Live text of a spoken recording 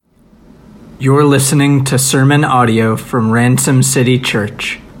You're listening to sermon audio from Ransom City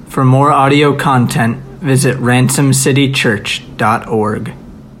Church. For more audio content, visit ransomcitychurch.org.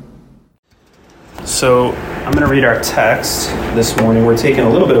 So I'm going to read our text this morning. We're taking a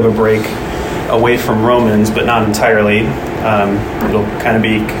little bit of a break away from Romans, but not entirely. It'll kind of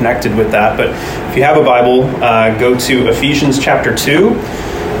be connected with that. But if you have a Bible, go to Ephesians chapter 2.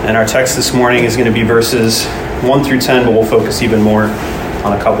 And our text this morning is going to be verses 1 through 10, but we'll focus even more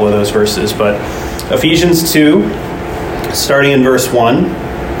on a couple of those verses. But Ephesians 2, starting in verse 1,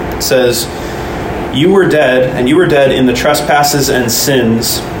 says, You were dead in the trespasses and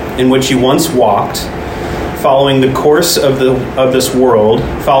sins in which you once walked, following the course of this world,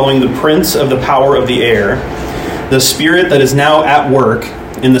 following the prince of the power of the air, the spirit that is now at work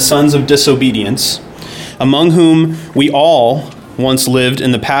in the sons of disobedience, among whom we all once lived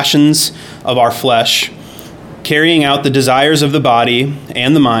in the passions of our flesh, carrying out the desires of the body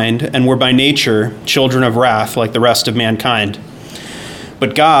and the mind, and were by nature children of wrath like the rest of mankind.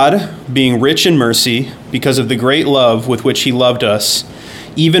 But God, being rich in mercy, because of the great love with which he loved us,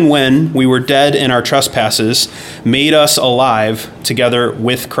 even when we were dead in our trespasses, made us alive together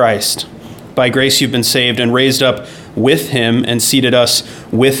with Christ. By grace you've been saved, and raised up with him, and seated us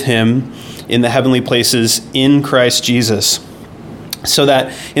with him in the heavenly places in Christ Jesus, so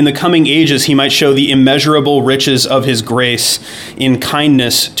that in the coming ages he might show the immeasurable riches of his grace in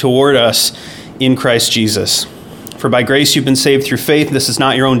kindness toward us in Christ Jesus. For by grace you've been saved through faith. This is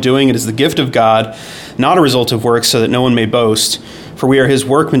not your own doing. It is the gift of God, not a result of works, so that no one may boast. For we are his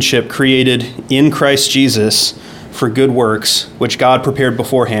workmanship, created in Christ Jesus for good works, which God prepared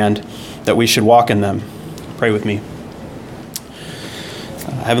beforehand that we should walk in them. Pray with me.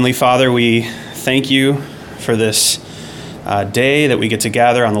 Heavenly Father, we thank you for this day that we get to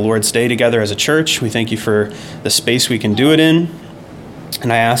gather on the Lord's Day together as a church. We thank you for the space we can do it in.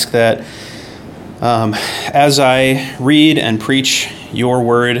 And I ask that as I read and preach your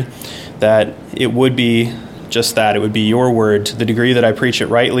word, that it would be just that. It would be your word to the degree that I preach it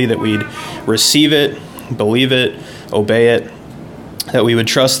rightly, that we'd receive it, believe it, obey it, that we would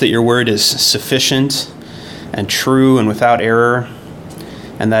trust that your word is sufficient and true and without error,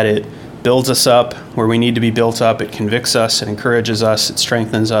 and that it builds us up where we need to be built up. It convicts us, it encourages us, it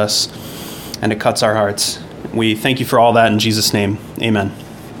strengthens us, and it cuts our hearts. We thank you for all that in Jesus' name. Amen.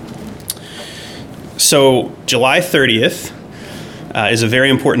 So July 30th is a very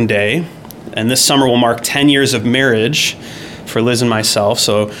important day, and this summer will mark 10 years of marriage for Liz and myself.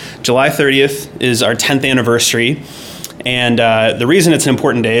 So July 30th is our 10th anniversary, and the reason it's an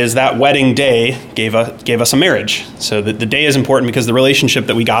important day is that wedding day gave us a marriage. So the day is important because of the relationship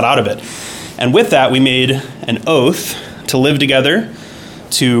that we got out of it. And with that, we made an oath to live together,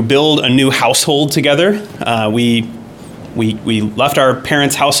 to build a new household together. We left our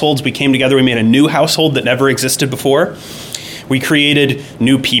parents' households, we came together, we made a new household that never existed before. We created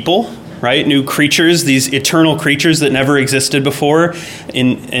new people, right? New creatures, these eternal creatures that never existed before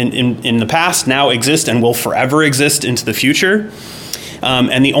in the past, now exist and will forever exist into the future.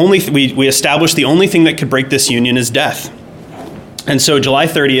 And we established the only thing that could break this union is death. And so July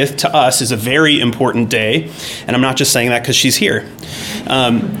 30th to us is a very important day, and I'm not just saying that because she's here.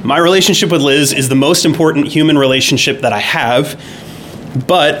 My relationship with Liz is the most important human relationship that I have,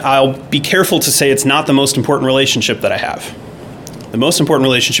 but I'll be careful to say it's not the most important relationship that I have. The most important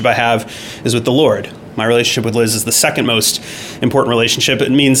relationship I have is with the Lord. My relationship with Liz is the second most important relationship.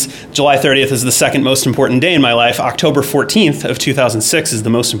 It means July 30th is the second most important day in my life. October 14th of 2006 is the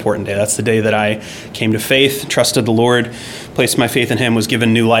most important day. That's the day that I came to faith, trusted the Lord, placed my faith in him, was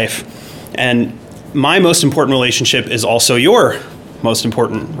given new life. And my most important relationship is also your most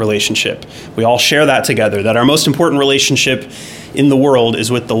important relationship. We all share that together, that our most important relationship in the world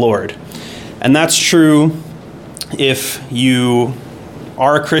is with the Lord. And that's true if you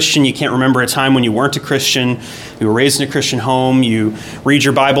are a Christian, you can't remember a time when you weren't a Christian, you were raised in a Christian home, you read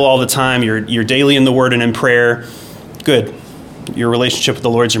your Bible all the time, you're daily in the Word and in prayer. Good. Your relationship with the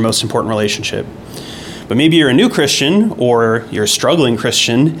Lord is your most important relationship. But maybe you're a new Christian or you're a struggling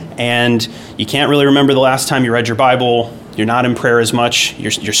Christian and you can't really remember the last time you read your Bible, you're not in prayer as much,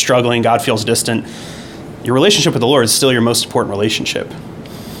 you're struggling, God feels distant. Your relationship with the Lord is still your most important relationship.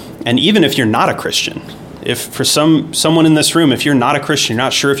 And even if you're not a Christian, if for someone in this room, if you're not a Christian, you're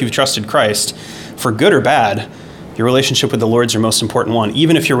not sure if you've trusted Christ, for good or bad, your relationship with the Lord is your most important one.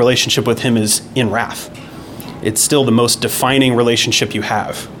 Even if your relationship with him is in wrath, it's still the most defining relationship you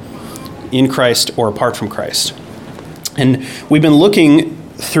have, in Christ or apart from Christ. And we've been looking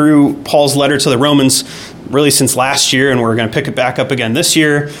through Paul's letter to the Romans really since last year, and we're going to pick it back up again this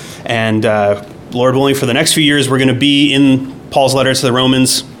year. And Lord willing, for the next few years, we're going to be in Paul's letter to the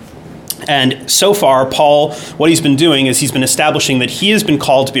Romans. And so far, Paul, what he's been doing is he's been establishing that he has been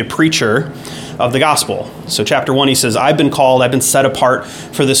called to be a preacher of the gospel. So chapter 1, he says, I've been called, I've been set apart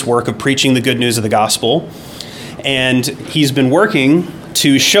for this work of preaching the good news of the gospel. And he's been working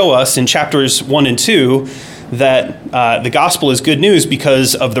to show us in chapters 1 and 2 that the gospel is good news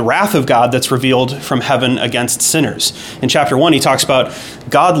because of the wrath of God that's revealed from heaven against sinners. In chapter 1, he talks about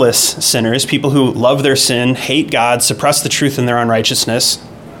godless sinners, people who love their sin, hate God, suppress the truth in their unrighteousness.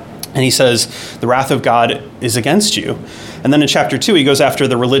 And he says, the wrath of God is against you. And then in chapter 2, he goes after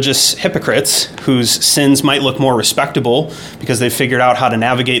the religious hypocrites whose sins might look more respectable because they've figured out how to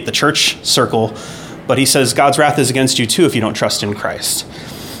navigate the church circle. But he says, God's wrath is against you too if you don't trust in Christ.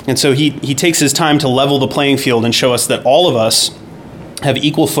 And so he takes his time to level the playing field and show us that all of us have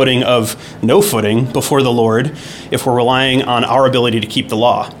equal footing of no footing before the Lord if we're relying on our ability to keep the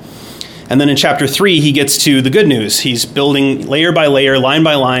law. And then in chapter 3, he gets to the good news. He's building layer by layer, line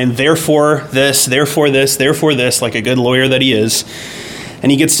by line, therefore this, like a good lawyer that he is. And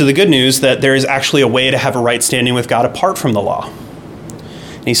he gets to the good news that there is actually a way to have a right standing with God apart from the law.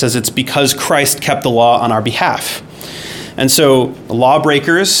 And he says it's because Christ kept the law on our behalf. And so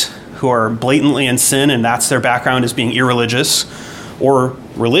lawbreakers who are blatantly in sin, and that's their background as being irreligious, or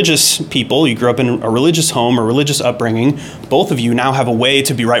religious people, you grew up in a religious home or religious upbringing, both of you now have a way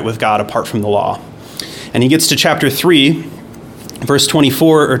to be right with God apart from the law. And he gets to chapter 3, verse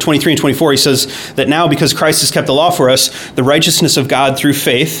 24 or 23 and 24, he says that now because Christ has kept the law for us, the righteousness of God through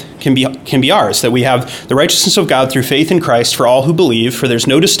faith can be ours, that we have the righteousness of God through faith in Christ for all who believe, for there's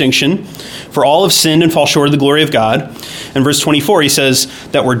no distinction, for all have sinned and fall short of the glory of God. And verse 24, he says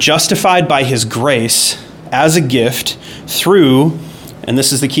that we're justified by his grace as a gift through, and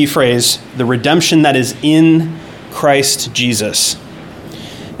this is the key phrase, the redemption that is in Christ Jesus.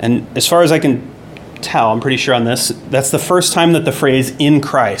 And as far as I can tell, I'm pretty sure on this, that's the first time that the phrase in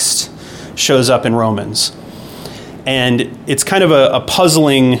Christ shows up in Romans. And it's kind of a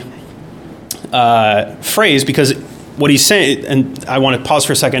puzzling phrase because what he's saying, and I want to pause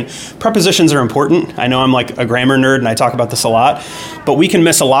for a second, prepositions are important. I know I'm like a grammar nerd and I talk about this a lot, but we can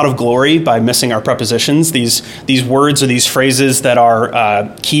miss a lot of glory by missing our prepositions, these words or these phrases that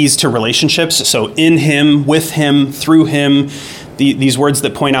are keys to relationships. So in him, with him, through him, these words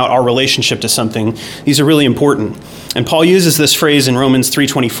that point out our relationship to something, these are really important. And Paul uses this phrase in Romans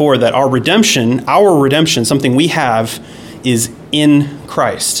 3:24 that our redemption, something we have, is in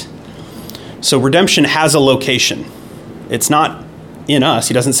Christ. So redemption has a location. It's not in us.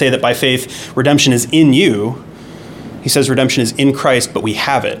 He doesn't say that by faith redemption is in you. He says redemption is in Christ, but we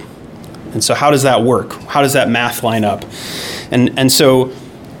have it. And so how does that work? How does that math line up? And so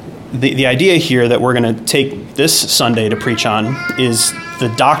the idea here that we're going to take this Sunday to preach on is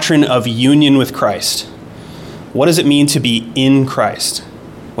the doctrine of union with Christ. What does it mean to be in Christ?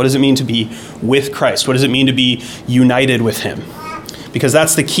 What does it mean to be with Christ? What does it mean to be united with him? Because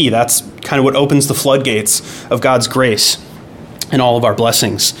that's the key. That's kind of what opens the floodgates of God's grace and all of our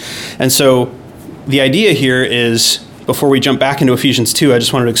blessings. And so the idea here is, before we jump back into Ephesians 2, I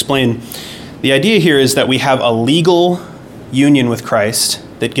just wanted to explain, the idea here is that we have a legal union with Christ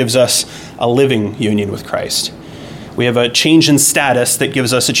that gives us a living union with Christ. We have a change in status that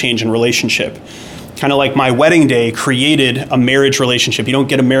gives us a change in relationship. Kind of like my wedding day created a marriage relationship. You don't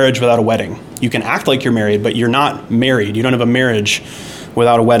get a marriage without a wedding. You can act like you're married, but you're not married. You don't have a marriage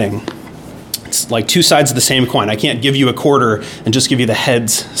without a wedding. It's like two sides of the same coin. I can't give you a quarter and just give you the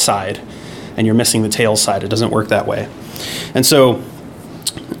heads side, and you're missing the tails side. It doesn't work that way. And so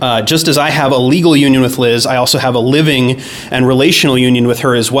just as I have a legal union with Liz, I also have a living and relational union with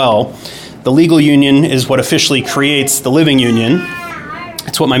her as well. The legal union is what officially creates the living union.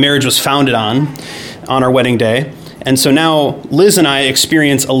 It's what my marriage was founded on our wedding day. And so now Liz and I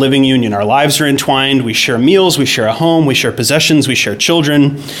experience a living union. Our lives are entwined. We share meals, we share a home, we share possessions, we share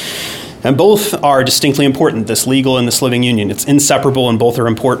children. And both are distinctly important, this legal and this living union. It's inseparable and both are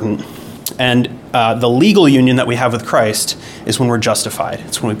important. And the legal union that we have with Christ is when we're justified.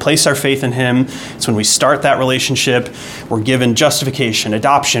 It's when we place our faith in him. It's when we start that relationship. We're given justification,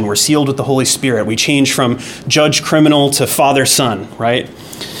 adoption. We're sealed with the Holy Spirit. We change from judge criminal to father son, right?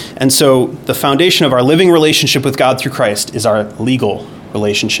 And so the foundation of our living relationship with God through Christ is our legal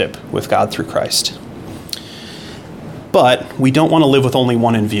relationship with God through Christ. But we don't want to live with only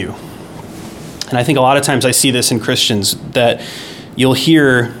one in view. And I think a lot of times I see this in Christians, that you'll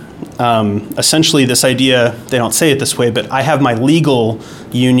hear essentially this idea, they don't say it this way, but I have my legal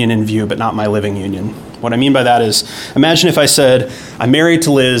union in view, but not my living union. What I mean by that is, imagine if I said, I'm married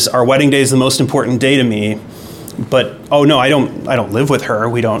to Liz, our wedding day is the most important day to me, but, oh no, I don't live with her,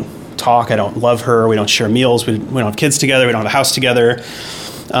 we don't talk, I don't love her, we don't share meals, we don't have kids together, we don't have a house together.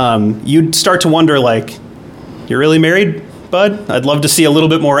 you'd start to wonder, like, you're really married, bud? I'd love to see a little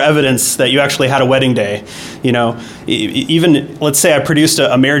bit more evidence that you actually had a wedding day. You know, even let's say I produced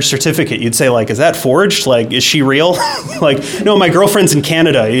a marriage certificate. You'd say, like, is that forged? Like, is she real? Like, no, my girlfriend's in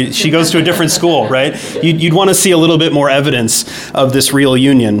Canada. She goes to a different school, right? You'd want to see a little bit more evidence of this real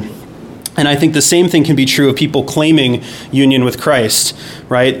union. And I think the same thing can be true of people claiming union with Christ,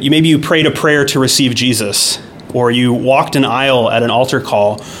 right? Maybe you prayed a prayer to receive Jesus, or you walked an aisle at an altar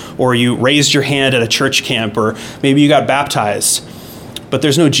call, or you raised your hand at a church camp, or maybe you got baptized, but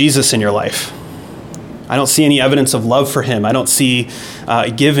there's no Jesus in your life. I don't see any evidence of love for him. I don't see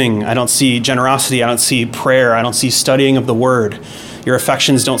giving. I don't see generosity. I don't see prayer. I don't see studying of the word. Your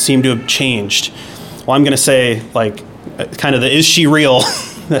affections don't seem to have changed. Well, I'm going to say, like, kind of is she real?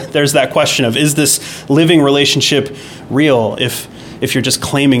 There's that question of, is this living relationship real if you're just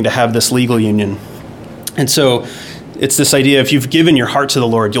claiming to have this legal union? And so it's this idea, if you've given your heart to the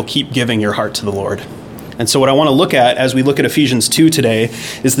Lord, you'll keep giving your heart to the Lord. And so what I want to look at as we look at Ephesians 2 today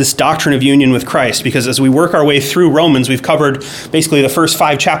is this doctrine of union with Christ, because as we work our way through Romans, we've covered basically the first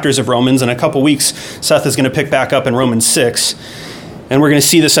 5 chapters of Romans. In a couple weeks, Seth is going to pick back up in Romans 6. And we're going to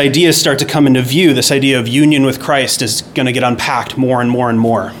see this idea start to come into view. This idea of union with Christ is going to get unpacked more and more and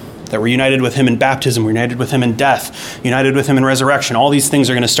more. That we're united with him in baptism, we're united with him in death, united with him in resurrection. All these things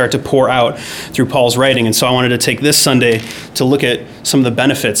are going to start to pour out through Paul's writing. And so I wanted to take this Sunday to look at some of the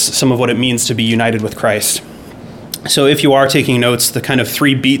benefits, some of what it means to be united with Christ. So if you are taking notes, the kind of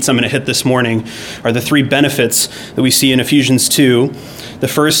 3 beats I'm going to hit this morning are the 3 benefits that we see in Ephesians 2. The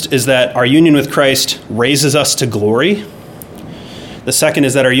first is that our union with Christ raises us to glory. The second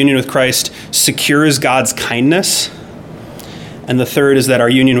is that our union with Christ secures God's kindness. And the third is that our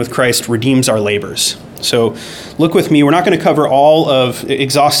union with Christ redeems our labors. So look with me. We're not going to cover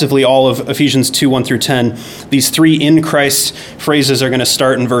exhaustively all of Ephesians 2, 1 through 10. These 3 in Christ phrases are going to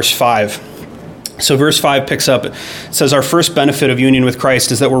start in verse 5. So verse 5 picks up. It says, our first benefit of union with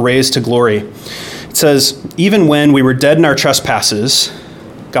Christ is that we're raised to glory. It says, even when we were dead in our trespasses,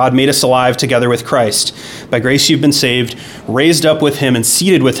 God made us alive together with Christ. By grace you've been saved, raised up with him, and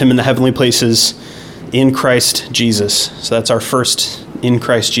seated with him in the heavenly places in Christ Jesus. So that's our first in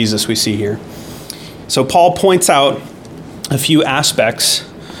Christ Jesus we see here. So Paul points out a few aspects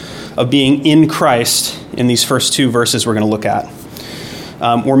of being in Christ in these first 2 verses we're going to look at.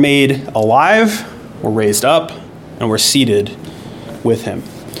 We're made alive, we're raised up, and we're seated with him.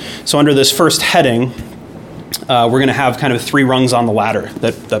 So under this first heading, we're going to have kind of 3 rungs on the ladder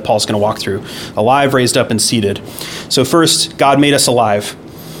that Paul's going to walk through. Alive, raised up, and seated. So first, God made us alive.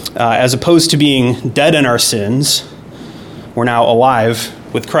 As opposed to being dead in our sins, we're now alive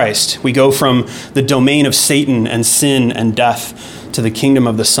with Christ. We go from the domain of Satan and sin and death to the kingdom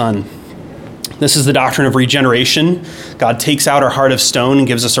of the Son. This is the doctrine of regeneration. God takes out our heart of stone and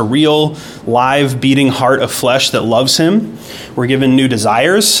gives us a real, live, beating heart of flesh that loves him. We're given new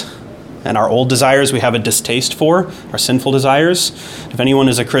desires, and our old desires we have a distaste for, our sinful desires. If anyone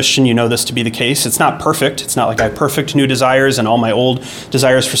is a Christian, you know this to be the case. It's not perfect. It's not like I have perfect new desires and all my old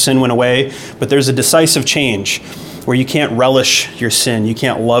desires for sin went away. But there's a decisive change where you can't relish your sin. You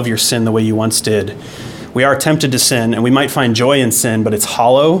can't love your sin the way you once did. We are tempted to sin, and we might find joy in sin, but it's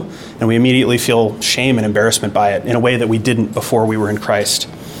hollow, and we immediately feel shame and embarrassment by it in a way that we didn't before we were in Christ.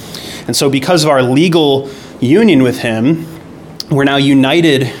 And so because of our legal union with him, we're now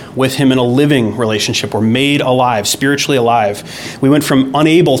united with him in a living relationship. We're made alive, spiritually alive. We went from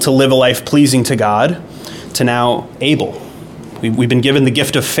unable to live a life pleasing to God to now able. We've been given the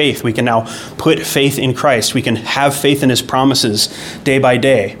gift of faith. We can now put faith in Christ. We can have faith in his promises day by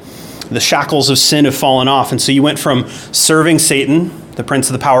day. The shackles of sin have fallen off. And so you went from serving Satan, the prince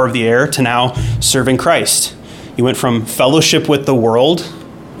of the power of the air, to now serving Christ. You went from fellowship with the world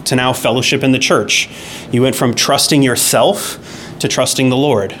to now fellowship in the church. You went from trusting yourself to trusting the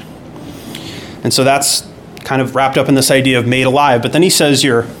Lord. And so that's kind of wrapped up in this idea of made alive. But then he says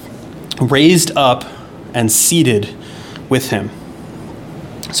you're raised up and seated with him.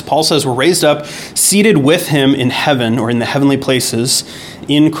 So Paul says we're raised up, seated with him in heaven or in the heavenly places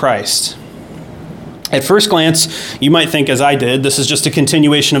in Christ. At first glance, you might think, as I did, this is just a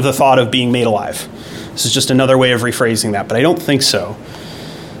continuation of the thought of being made alive. This is just another way of rephrasing that, but I don't think so.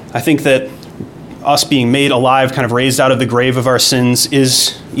 I think that us being made alive, kind of raised out of the grave of our sins,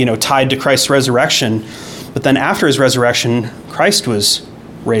 is, tied to Christ's resurrection. But then after his resurrection, Christ was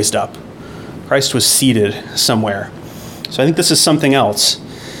raised up. Christ was seated somewhere. So I think this is something else.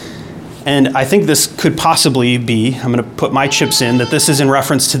 And I think this could possibly be, I'm going to put my chips in, that this is in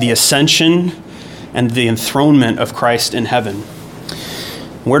reference to the ascension and the enthronement of Christ in heaven.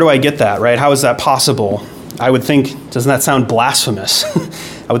 Where do I get that, right? How is that possible? I would think, doesn't that sound blasphemous?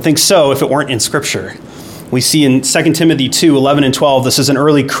 I would think so if it weren't in Scripture. We see in 2 Timothy 2, 11 and 12, this is an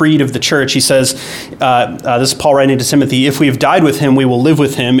early creed of the church. He says, this is Paul writing to Timothy, if we have died with him, we will live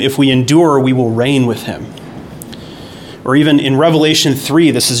with him. If we endure, we will reign with him. Or even in Revelation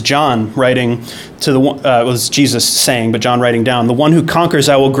 3, this is John writing to the one, it was Jesus saying, but John writing down, the one who conquers,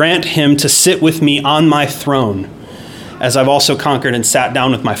 I will grant him to sit with me on my throne, as I've also conquered and sat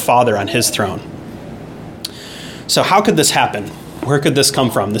down with my Father on his throne. So how could this happen? Where could this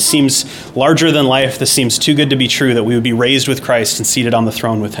come from? This seems larger than life. This seems too good to be true, that we would be raised with Christ and seated on the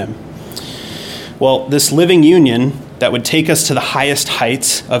throne with him. Well, this living union that would take us to the highest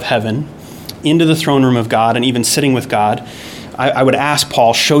heights of heaven, into the throne room of God, and even sitting with God, I would ask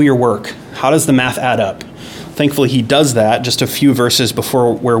Paul, show your work. How does the math add up? Thankfully, he does that just a few verses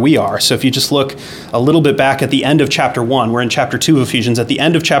before where we are. So if you just look a little bit back at the end of chapter 1, we're in chapter 2 of Ephesians. At the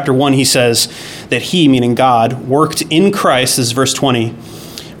end of chapter 1, he says that he, meaning God, worked in Christ, this is verse 20,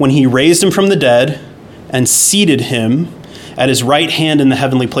 when he raised him from the dead and seated him at his right hand in the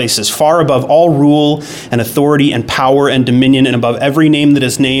heavenly places, far above all rule and authority and power and dominion, and above every name that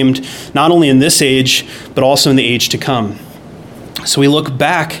is named, not only in this age, but also in the age to come. So we look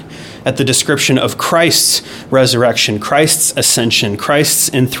back at the description of Christ's resurrection, Christ's ascension,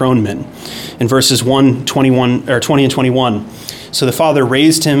 Christ's enthronement in verses 20 and 21. So the Father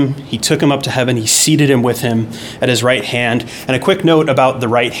raised him, he took him up to heaven, he seated him with him at his right hand. And a quick note about the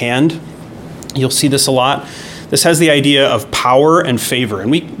right hand, you'll see this a lot. This has the idea of power and favor. And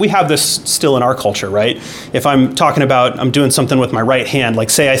we have this still in our culture, right? If I'm talking about, I'm doing something with my right hand, like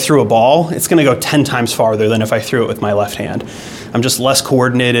say I threw a ball, it's going to go 10 times farther than if I threw it with my left hand. I'm just less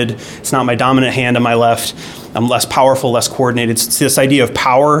coordinated. It's not my dominant hand on my left. I'm less powerful, less coordinated. It's this idea of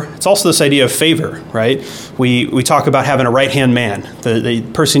power. It's also this idea of favor, right? We talk about having a right-hand man, the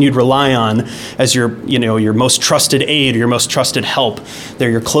person you'd rely on as your most trusted aid or your most trusted help.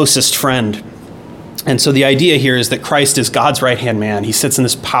 They're your closest friend. And so the idea here is that Christ is God's right-hand man. He sits in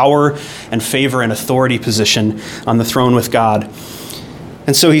this power and favor and authority position on the throne with God.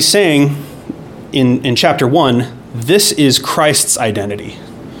 And so he's saying in chapter 1, this is Christ's identity.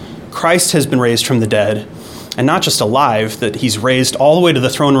 Christ has been raised from the dead, and not just alive, that he's raised all the way to the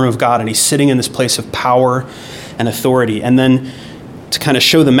throne room of God, and he's sitting in this place of power and authority. And then to kind of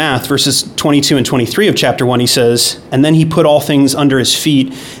show the math, verses 22 and 23 of chapter 1, he says, and then he put all things under his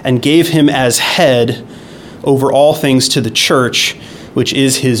feet and gave him as head over all things to the church, which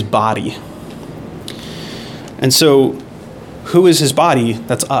is his body. And so who is his body?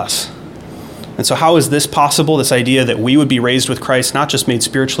 That's us. And so how is this possible, this idea that we would be raised with Christ, not just made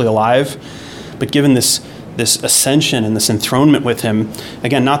spiritually alive, but given this ascension and this enthronement with him?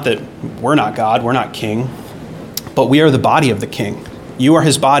 Again, not that we're not God, we're not king, but we are the body of the king. You are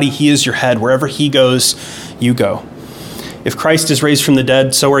his body, he is your head. Wherever he goes, you go. If Christ is raised from the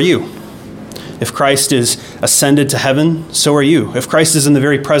dead, so are you. If Christ is ascended to heaven, so are you. If Christ is in the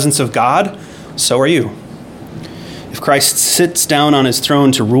very presence of God, so are you. If Christ sits down on his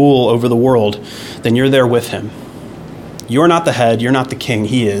throne to rule over the world, then you're there with him. You're not the head, you're not the king,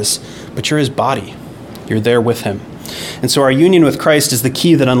 he is, but you're his body. You're there with him. And so our union with Christ is the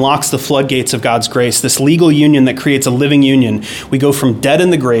key that unlocks the floodgates of God's grace, this legal union that creates a living union. We go from dead in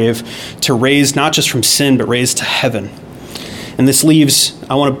the grave to raised not just from sin, but raised to heaven. And this leaves,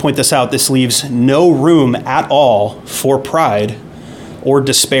 I want to point this out, this leaves no room at all for pride or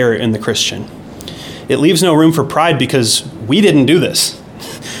despair in the Christian. It leaves no room for pride because we didn't do this.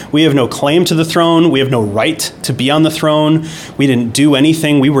 We have no claim to the throne. We have no right to be on the throne. We didn't do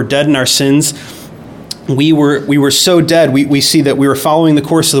anything. We were dead in our sins. We were so dead, we see that we were following the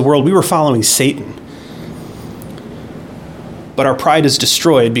course of the world. We were following Satan. But our pride is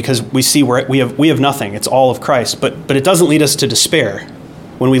destroyed because we see we have nothing. It's all of Christ. But it doesn't lead us to despair.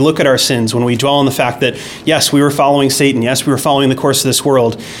 When we look at our sins, when we dwell on the fact that, yes, we were following Satan. Yes, we were following the course of this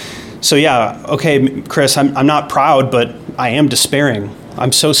world. So yeah, okay, Chris, I'm not proud, but I am despairing.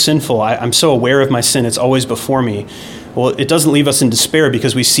 I'm so sinful. I'm so aware of my sin. It's always before me. Well, it doesn't leave us in despair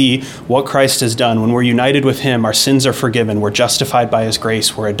because we see what Christ has done. When we're united with him, our sins are forgiven. We're justified by his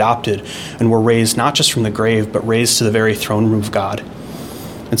grace. We're adopted. And we're raised not just from the grave, but raised to the very throne room of God.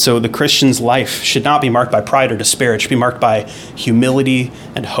 And so the Christian's life should not be marked by pride or despair. It should be marked by humility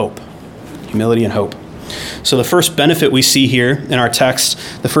and hope. Humility and hope. So the first benefit we see here in our text,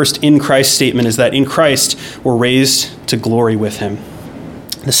 the first in Christ statement, is that in Christ we're raised to glory with him.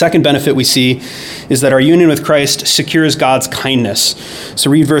 The second benefit we see is that our union with Christ secures God's kindness. So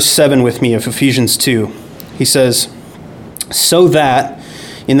read verse 7 with me of Ephesians 2. He says, so that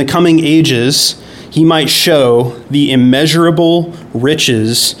in the coming ages he might show the immeasurable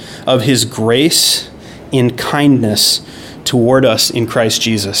riches of his grace in kindness toward us in Christ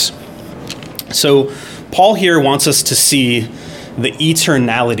Jesus. So Paul here wants us to see the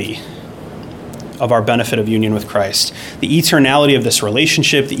eternality of our benefit of union with Christ, the eternality of this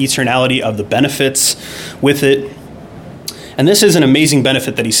relationship, the eternality of the benefits with it. And this is an amazing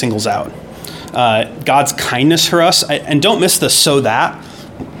benefit that he singles out. God's kindness for us. And don't miss the "so that."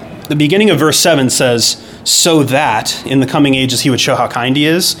 The beginning of verse 7 says, "so that in the coming ages he would show how kind he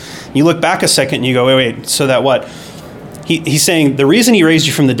is." You look back a second and you go, wait, so that what? He's saying the reason he raised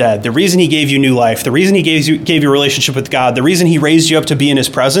you from the dead, the reason he gave you new life, the reason he gave you a relationship with God, the reason he raised you up to be in his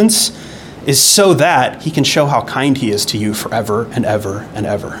presence is so that he can show how kind he is to you forever and ever and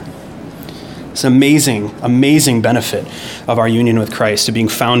ever. It's an amazing, amazing benefit of our union with Christ, of being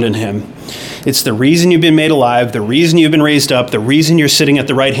found in him. It's the reason you've been made alive, the reason you've been raised up, the reason you're sitting at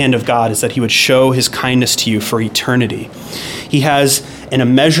the right hand of God is that he would show his kindness to you for eternity. He has an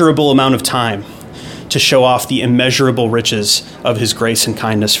immeasurable amount of time to show off the immeasurable riches of his grace and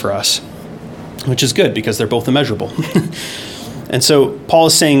kindness for us, which is good because they're both immeasurable. And so Paul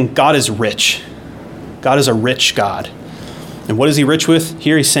is saying God is rich. God is a rich God. And what is he rich with?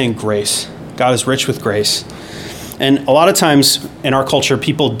 Here he's saying grace. God is rich with grace. And a lot of times in our culture,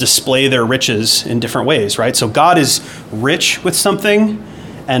 people display their riches in different ways, right? So God is rich with something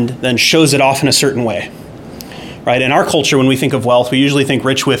and then shows it off in a certain way, right? In our culture, when we think of wealth, we usually think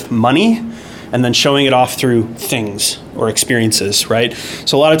rich with money and then showing it off through things or experiences, right?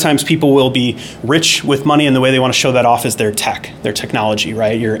 So a lot of times people will be rich with money, and the way they want to show that off is their technology,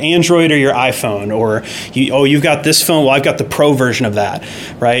 right? Your Android or your iPhone, or you've got this phone, well, I've got the pro version of that,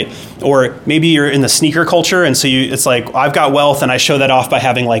 right? Or maybe you're in the sneaker culture, and so it's like, I've got wealth, and I show that off by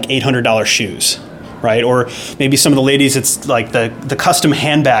having like $800 shoes, right? Or maybe some of the ladies, it's like the custom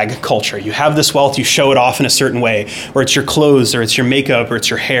handbag culture. You have this wealth, you show it off in a certain way, or it's your clothes, or it's your makeup, or it's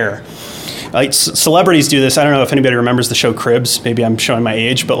your hair. Like celebrities do this. I don't know if anybody remembers the show Cribs. Maybe I'm showing my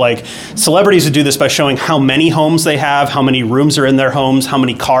age, but like celebrities would do this by showing how many homes they have, how many rooms are in their homes, how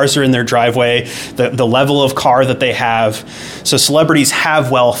many cars are in their driveway, the level of car that they have. So celebrities have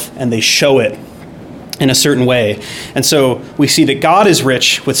wealth and they show it in a certain way. And so we see that God is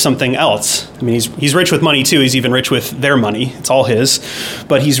rich with something else. I mean, he's rich with money too. He's even rich with their money. It's all his.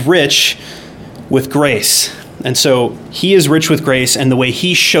 But he's rich with grace. And so he is rich with grace, and the way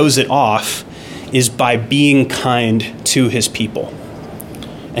he shows it off is by being kind to his people.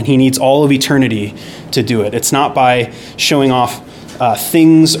 And he needs all of eternity to do it. It's not by showing off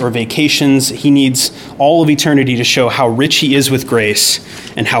things or vacations. He needs all of eternity to show how rich he is with grace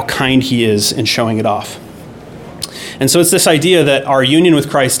and how kind he is in showing it off. And so it's this idea that our union with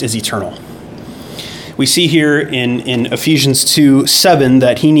Christ is eternal. We see here in Ephesians 2:7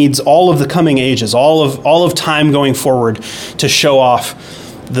 that he needs all of the coming ages, all of time going forward to show off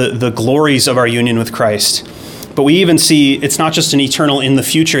the glories of our union with Christ. But we even see it's not just an eternal in the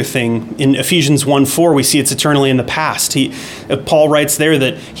future thing. In Ephesians 1:4, we see it's eternally in the past. Paul writes there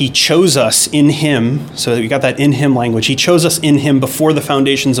that he chose us in him, so we got that in him language. He chose us in him before the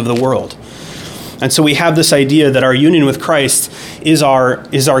foundations of the world. And so we have this idea that our union with Christ is our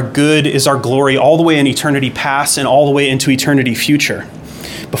good, is our glory, all the way in eternity past and all the way into eternity future,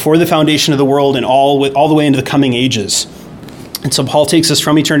 before the foundation of the world and all the way into the coming ages. And so Paul takes us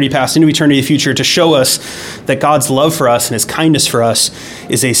from eternity past into eternity future to show us that God's love for us and his kindness for us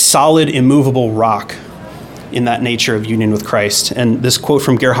is a solid, immovable rock in that nature of union with Christ. And this quote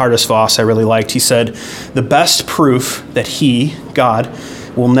from Gerhardus Voss I really liked. He said, "The best proof that he, God,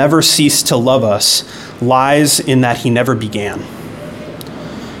 will never cease to love us lies in that he never began."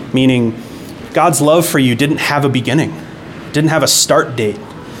 Meaning, God's love for you didn't have a beginning, didn't have a start date.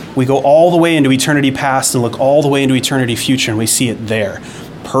 We go all the way into eternity past and look all the way into eternity future, and we see it there.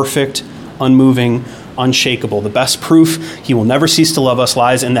 Perfect, unmoving, unshakable. The best proof he will never cease to love us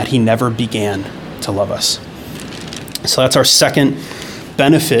lies in that he never began to love us. So that's our second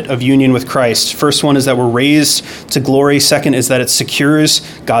benefit of union with Christ. First one is that we're raised to glory. Second is that it secures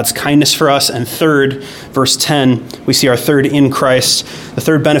God's kindness for us. And third, verse 10, we see our third in Christ. The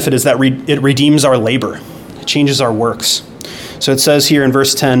third benefit is that it redeems our labor. It changes our works. So it says here in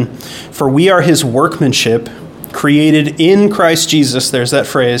verse 10, "For we are his workmanship, created in Christ Jesus," there's that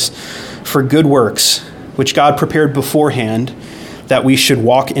phrase, "for good works, which God prepared beforehand, that we should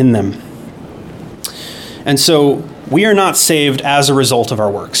walk in them." And so we are not saved as a result of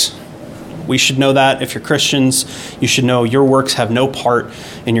our works. We should know that. If you're Christians, you should know your works have no part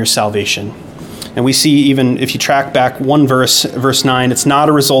in your salvation. And we see, even if you track back one verse, verse 9, it's not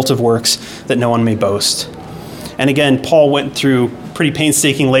a result of works that no one may boast. And again, Paul went through pretty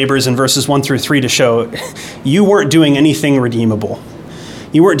painstaking labors in verses 1 through 3 to show you weren't doing anything redeemable.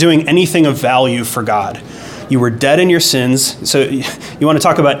 You weren't doing anything of value for God. You were dead in your sins. So you want to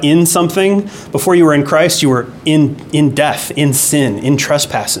talk about in something? Before you were in Christ, you were in death, in sin, in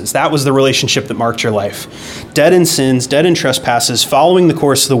trespasses. That was the relationship that marked your life. Dead in sins, dead in trespasses, following the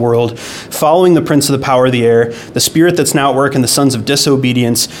course of the world, following the prince of the power of the air, the spirit that's now at work in the sons of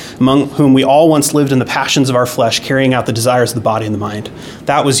disobedience, among whom we all once lived in the passions of our flesh, carrying out the desires of the body and the mind.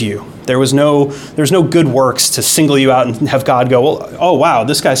 That was you. There was no good works to single you out and have God go, well, oh, wow,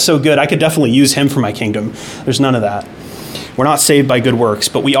 this guy's so good. I could definitely use him for my kingdom. There's none of that. We're not saved by good works,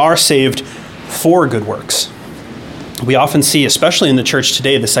 but we are saved for good works. We often see, especially in the church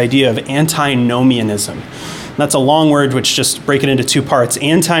today, this idea of antinomianism. And that's a long word, which just break it into two parts.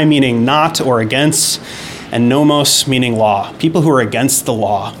 Anti meaning not or against, and nomos meaning law. People who are against the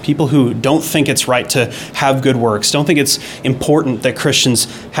law, people who don't think it's right to have good works, don't think it's important that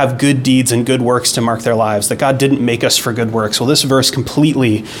Christians have good deeds and good works to mark their lives, that God didn't make us for good works. Well, this verse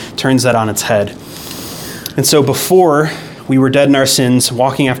completely turns that on its head. And so before we were dead in our sins,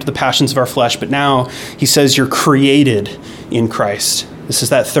 walking after the passions of our flesh, but now he says you're created in Christ. This is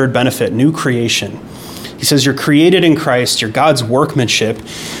that third benefit, new creation. He says you're created in Christ, you're God's workmanship,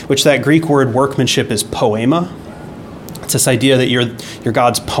 which that Greek word workmanship is poema. It's this idea that you're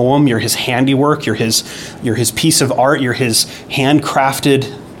God's poem, you're his handiwork, you're his piece of art, you're his handcrafted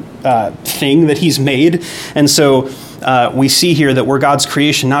thing that he's made. And so we see here that we're God's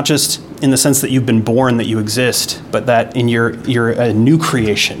creation, not just in the sense that you've been born, that you exist, but that you're a new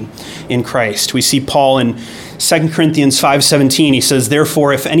creation in Christ. We see Paul in 2 Corinthians 5:17. He says,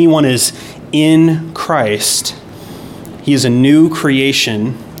 therefore, if anyone is in Christ, he is a new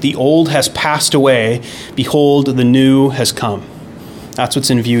creation. The old has passed away. Behold, the new has come. That's what's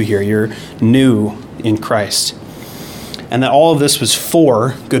in view here. You're new in Christ. And that all of this was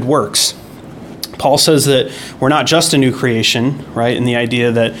for good works. Paul says that we're not just a new creation, right? And the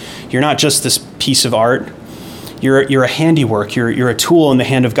idea that you're not just this piece of art. You're a handiwork. You're a tool in the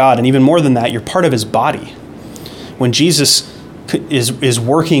hand of God. And even more than that, you're part of his body. When Jesus is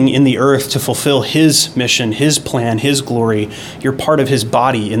working in the earth to fulfill his mission, his plan, his glory, you're part of his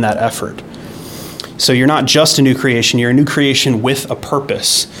body in that effort. So you're not just a new creation, you're a new creation with a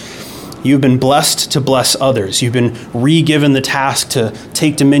purpose. You've been blessed to bless others. You've been re-given the task to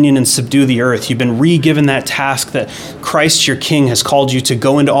take dominion and subdue the earth. You've been re-given that task that Christ your King has called you to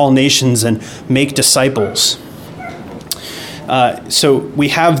go into all nations and make disciples. So we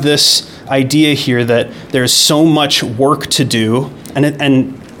have this idea here that there's so much work to do.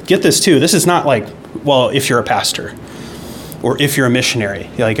 And get this too, this is not like, well, if you're a pastor or if you're a missionary.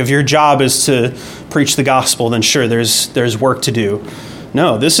 Like if your job is to preach the gospel, then sure, there's work to do.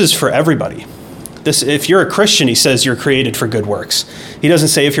 No, this is for everybody. If you're a Christian, he says you're created for good works. He doesn't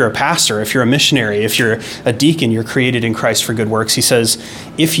say if you're a pastor, if you're a missionary, if you're a deacon, you're created in Christ for good works. He says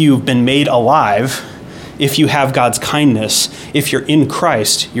if you've been made alive, if you have God's kindness, if you're in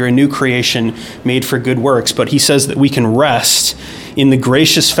Christ, you're a new creation made for good works. But he says that we can rest in the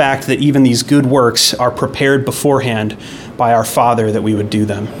gracious fact that even these good works are prepared beforehand by our Father that we would do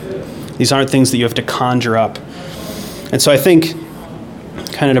them. These aren't things that you have to conjure up. And so I think,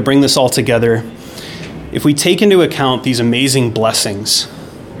 kind of to bring this all together, if we take into account these amazing blessings,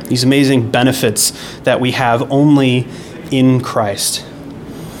 these amazing benefits that we have only in Christ,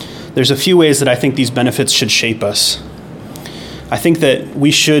 there's a few ways that I think these benefits should shape us. I think that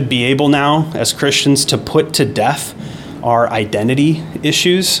we should be able now, as Christians, to put to death our identity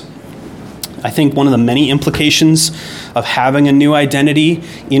issues. I think one of the many implications of having a new identity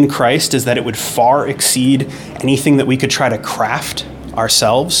in Christ is that it would far exceed anything that we could try to craft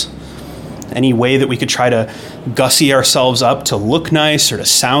ourselves. Any way that we could try to gussy ourselves up to look nice or to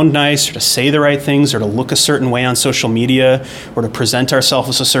sound nice or to say the right things or to look a certain way on social media or to present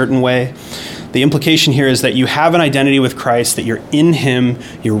ourselves a certain way. The implication here is that you have an identity with Christ, that you're in him,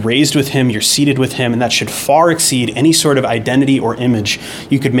 you're raised with him, you're seated with him, and that should far exceed any sort of identity or image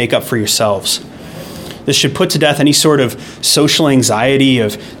you could make up for yourselves. This should put to death any sort of social anxiety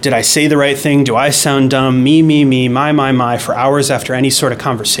of, did I say the right thing? Do I sound dumb? Me, my, for hours after any sort of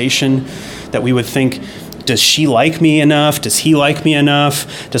conversation, that we would think, does she like me enough? Does he like me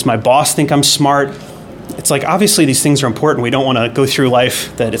enough? Does my boss think I'm smart? It's like, obviously these things are important. We don't want to go through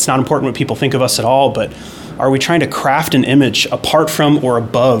life that it's not important what people think of us at all, but are we trying to craft an image apart from or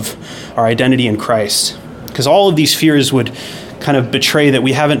above our identity in Christ? Because all of these fears would kind of betray that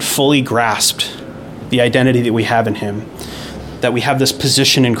we haven't fully grasped the identity that we have in him, that we have this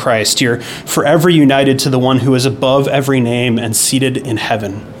position in Christ. You're forever united to the one who is above every name and seated in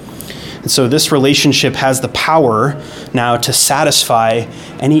heaven. And so this relationship has the power now to satisfy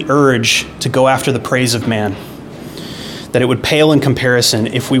any urge to go after the praise of man. that it would pale in comparison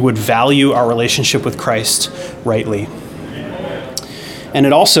if we would value our relationship with Christ rightly. And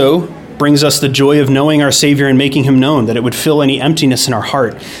it also brings us the joy of knowing our Savior and making him known, that it would fill any emptiness in our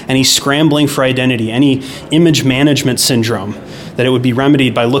heart, any scrambling for identity, any image management syndrome, that it would be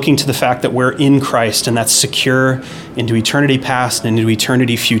remedied by looking to the fact that we're in Christ, and that's secure into eternity past and into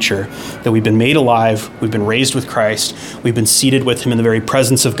eternity future, that we've been made alive, we've been raised with Christ, we've been seated with him in the very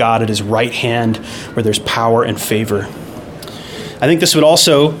presence of God at his right hand, where there's power and favor. I think this would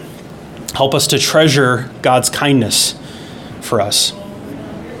also help us to treasure God's kindness for us.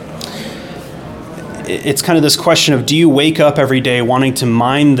 It's kind of this question of, do you wake up every day wanting to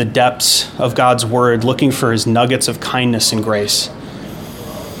mine the depths of God's word, looking for his nuggets of kindness and grace?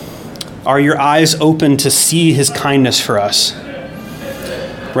 Are your eyes open to see his kindness for us?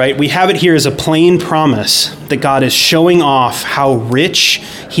 Right? We have it here as a plain promise that God is showing off how rich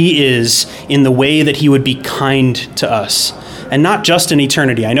he is in the way that he would be kind to us. And not just in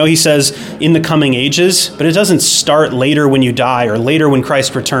eternity. I know he says in the coming ages, but it doesn't start later when you die or later when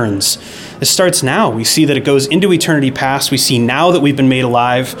Christ returns. It starts now. We see that it goes into eternity past. We see now that we've been made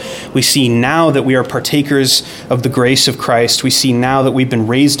alive. We see now that we are partakers of the grace of Christ. We see now that we've been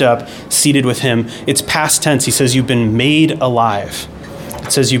raised up, seated with him. It's past tense. He says you've been made alive.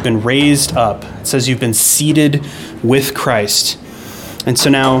 It says you've been raised up. It says you've been seated with Christ. And so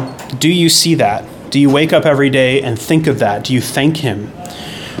now, do you see that? Do you wake up every day and think of that? Do you thank him?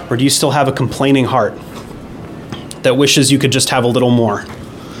 Or do you still have a complaining heart that wishes you could just have a little more?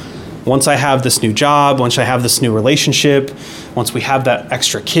 Once I have this new job, once I have this new relationship, once we have that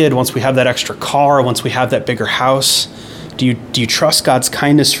extra kid, once we have that extra car, once we have that bigger house, do you trust God's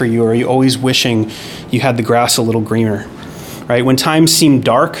kindness for you, or are you always wishing you had the grass a little greener? Right? When times seem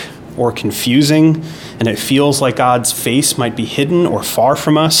dark or confusing and it feels like God's face might be hidden or far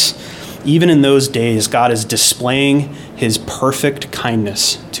from us, even in those days, God is displaying his perfect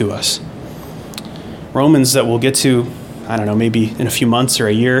kindness to us. Romans, that we'll get to, I don't know, maybe in a few months or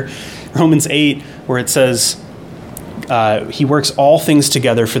a year, Romans 8, where it says, he works all things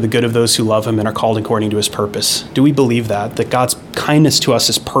together for the good of those who love him and are called according to his purpose. Do we believe that God's kindness to us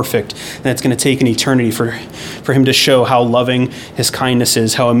is perfect, and it's going to take an eternity for him to show how loving his kindness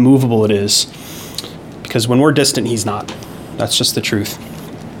is, how immovable it is? Because when we're distant, he's not. That's just the truth.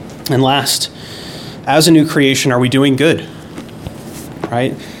 And last, as a new creation, are we doing good?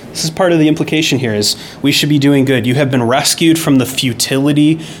 Right? This is part of the implication here, is we should be doing good. You have been rescued from the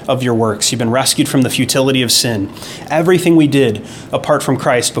futility of your works. You've been rescued from the futility of sin. Everything we did apart from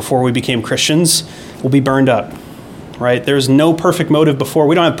Christ before we became Christians will be burned up. Right? There's no perfect motive before.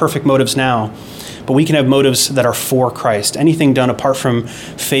 We don't have perfect motives now, but we can have motives that are for Christ. Anything done apart from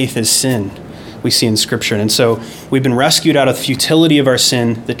faith is sin, we see in Scripture. And so we've been rescued out of the futility of our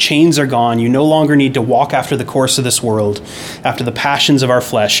sin. The chains are gone. You no longer need to walk after the course of this world, after the passions of our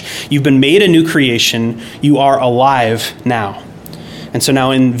flesh. You've been made a new creation. You are alive now. And so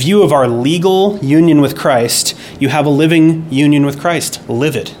now, in view of our legal union with Christ, you have a living union with Christ.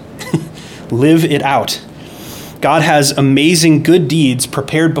 Live it. Live it out. God has amazing good deeds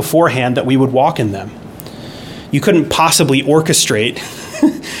prepared beforehand that we would walk in them. You couldn't possibly orchestrate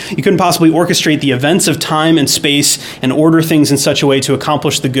the events of time and space and order things in such a way to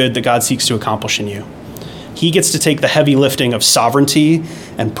accomplish the good that God seeks to accomplish in you. He gets to take the heavy lifting of sovereignty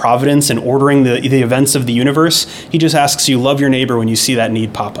and providence and ordering the events of the universe. He just asks you, love your neighbor when you see that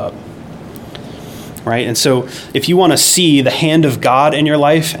need pop up. Right? And so if you want to see the hand of God in your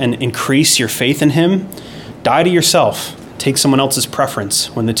life and increase your faith in him, die to yourself. Take someone else's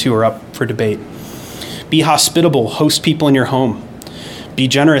preference when the two are up for debate. Be hospitable. Host people in your home. Be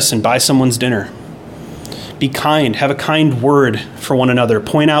generous and buy someone's dinner. Be kind. Have a kind word for one another.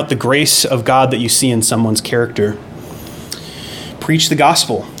 Point out the grace of God that you see in someone's character. Preach the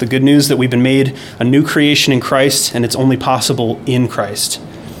gospel, the good news that we've been made a new creation in Christ, and it's only possible in Christ.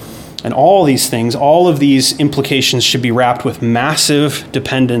 And all these things, all of these implications should be wrapped with massive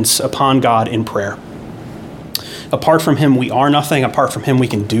dependence upon God in prayer. Apart from him, we are nothing. Apart from him, we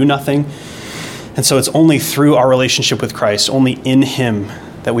can do nothing. And so it's only through our relationship with Christ, only in him,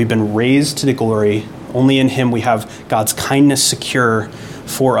 that we've been raised to the glory. Only in him we have God's kindness secure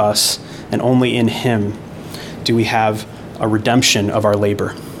for us, and only in him do we have a redemption of our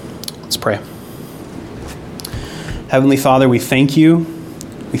labor. Let's pray. Heavenly Father, we thank you.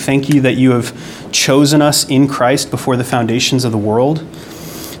 We thank you that you have chosen us in Christ before the foundations of the world,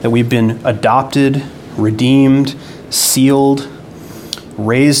 that we've been adopted, redeemed, sealed,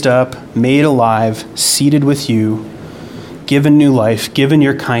 raised up, made alive, seated with you, given new life, given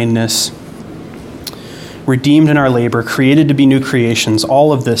your kindness, redeemed in our labor, created to be new creations,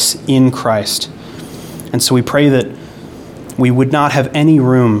 all of this in Christ. And so we pray that we would not have any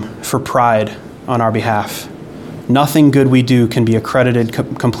room for pride on our behalf. Nothing good we do can be accredited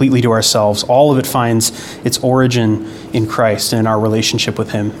completely to ourselves. All of it finds its origin in Christ and in our relationship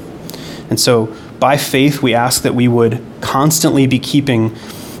with him. And so by faith, we ask that we would constantly be keeping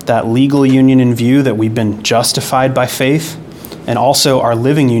that legal union in view, that we've been justified by faith, and also our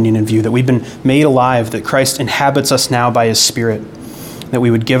living union in view, that we've been made alive, that Christ inhabits us now by his Spirit, that we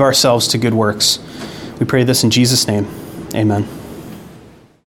would give ourselves to good works. We pray this in Jesus' name. Amen.